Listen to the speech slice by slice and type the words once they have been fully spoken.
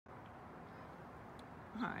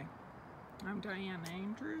Hi, I'm Diane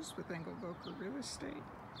Andrews with Engel Local Real Estate.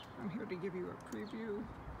 I'm here to give you a preview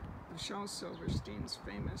of Shel Silverstein's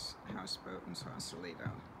famous houseboat in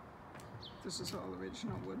Sausalito. This is all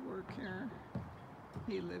original woodwork here.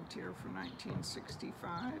 He lived here from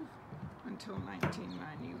 1965 until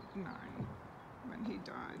 1999 when he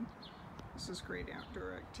died. This is great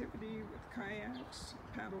outdoor activity with kayaks,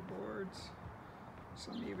 paddle boards.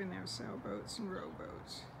 Some even have sailboats and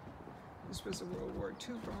rowboats. This was a World War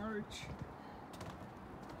II barge,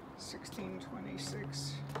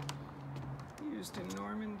 1626, used in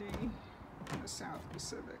Normandy in the South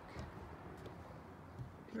Pacific.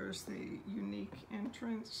 Here's the unique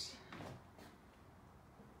entrance.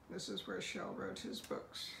 This is where Shel wrote his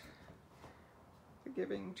books. The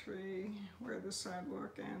Giving Tree, where the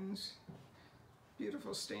sidewalk ends.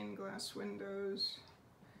 Beautiful stained glass windows.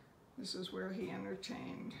 This is where he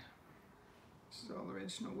entertained. This is all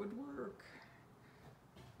original woodwork.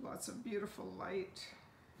 Lots of beautiful light.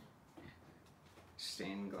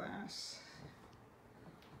 Stained glass.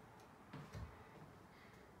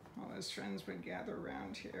 All his friends would gather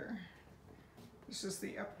around here. This is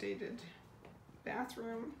the updated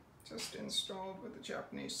bathroom, just installed with a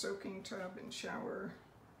Japanese soaking tub and shower.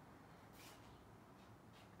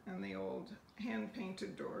 And the old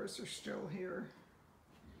hand-painted doors are still here.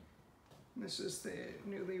 This is the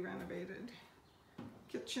newly renovated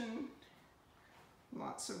kitchen.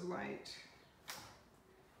 Lots of light.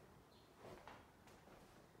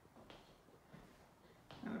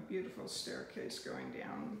 And a beautiful staircase going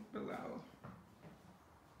down below.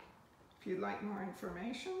 If you'd like more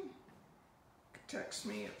information, text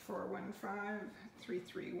me at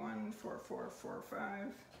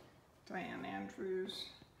 415-331-4445. Diane Andrews.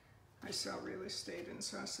 I sell real estate in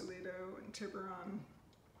Sausalito and Tiburon,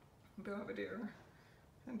 Belvedere,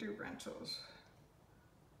 and do rentals.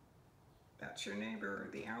 That's your neighbor,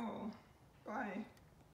 the owl. Bye.